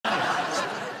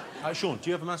Sean, do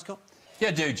you have a mascot? Yeah,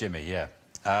 I do, Jimmy, yeah.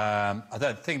 I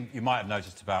don't think you might have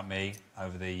noticed about me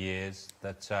over the years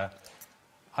that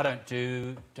I don't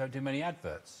do many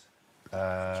adverts. Do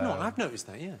you know what? I've noticed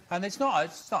that, yeah. And it's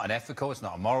not an ethical, it's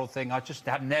not a moral thing. I just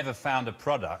have never found a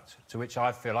product to which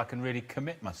I feel I can really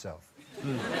commit myself.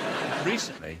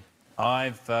 Recently,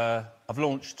 I've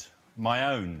launched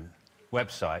my own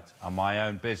website and my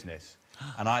own business,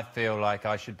 and I feel like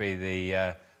I should be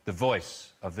the voice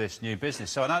of this new business.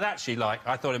 So, and I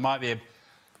thought it might be a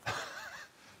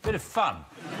bit of fun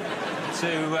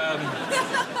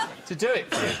to do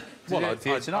it for you. For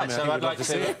you tonight. So I'd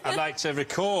like to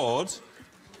record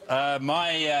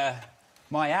my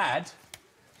ad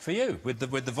for you with the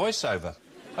voiceover.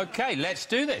 OK, let's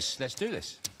do this. Let's do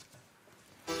this.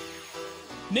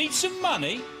 Need some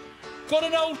money? Got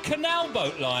an old canal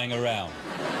boat lying around?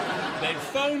 Then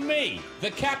phone me,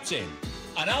 the captain,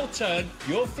 and I'll turn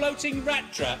your floating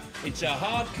rat trap into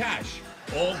hard cash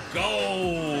or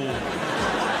gold.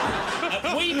 At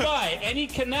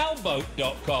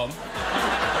WeBuyAnyCanalBoat.com,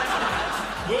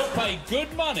 we'll pay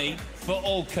good money for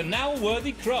all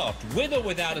canal-worthy craft, with or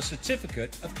without a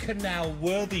certificate of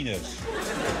canal-worthiness.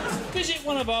 Visit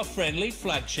one of our friendly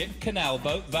flagship canal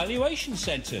boat valuation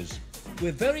centres.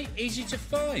 We're very easy to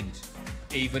find,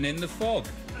 even in the fog.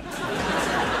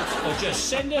 Or just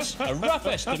send us a rough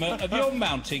estimate of your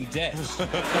mounting debts.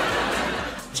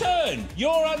 Turn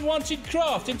your unwanted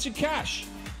craft into cash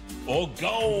or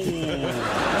gold.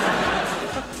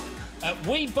 At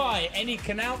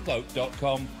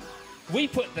WeBuyAnyCanalBoat.com, we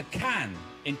put the can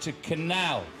into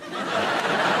canal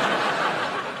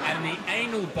and the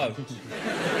anal boat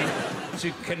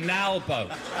into canal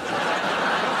boat.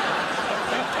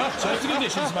 Terms and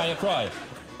conditions may apply.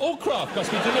 All craft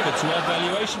must be delivered to our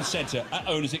valuation centre at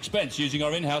owner's expense using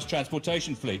our in-house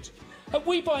transportation fleet. At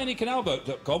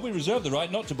WeBuyAnyCanalBoat.com, we reserve the right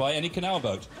not to buy any canal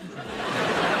boat.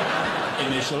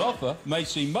 Initial offer may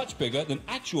seem much bigger than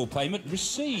actual payment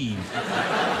received.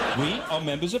 We are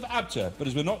members of advert, but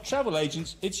as we're not travel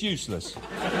agents, it's useless.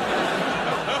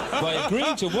 By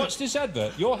agreeing to watch this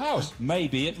advert, your house may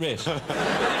be at risk.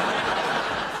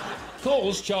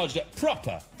 Calls charged at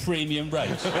proper premium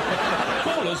rates.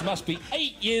 Callers must be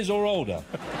 8 years or older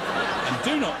and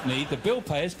do not need the bill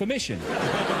payer's permission.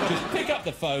 Just pick up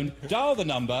the phone, dial the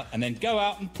number, and then go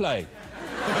out and play.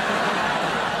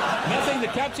 Nothing the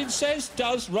captain says,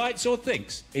 does, writes, or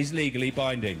thinks is legally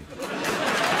binding. Sean, let's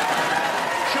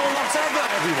have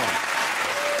that,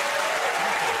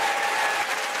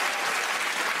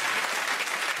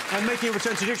 everyone. And making a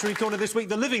return to Dictionary Corner this week,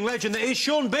 the living legend that is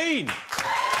Sean Bean. Sean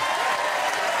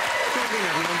Bean,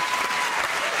 everyone.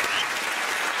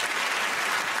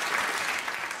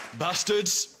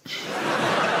 Bastards.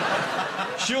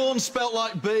 Sean spelt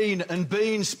like Bean and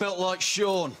Bean spelt like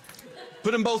Sean.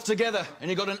 Put them both together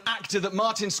and you got an actor that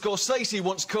Martin Scorsese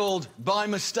once called by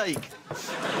mistake.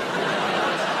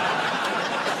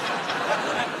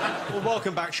 Well,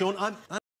 welcome back, Sean.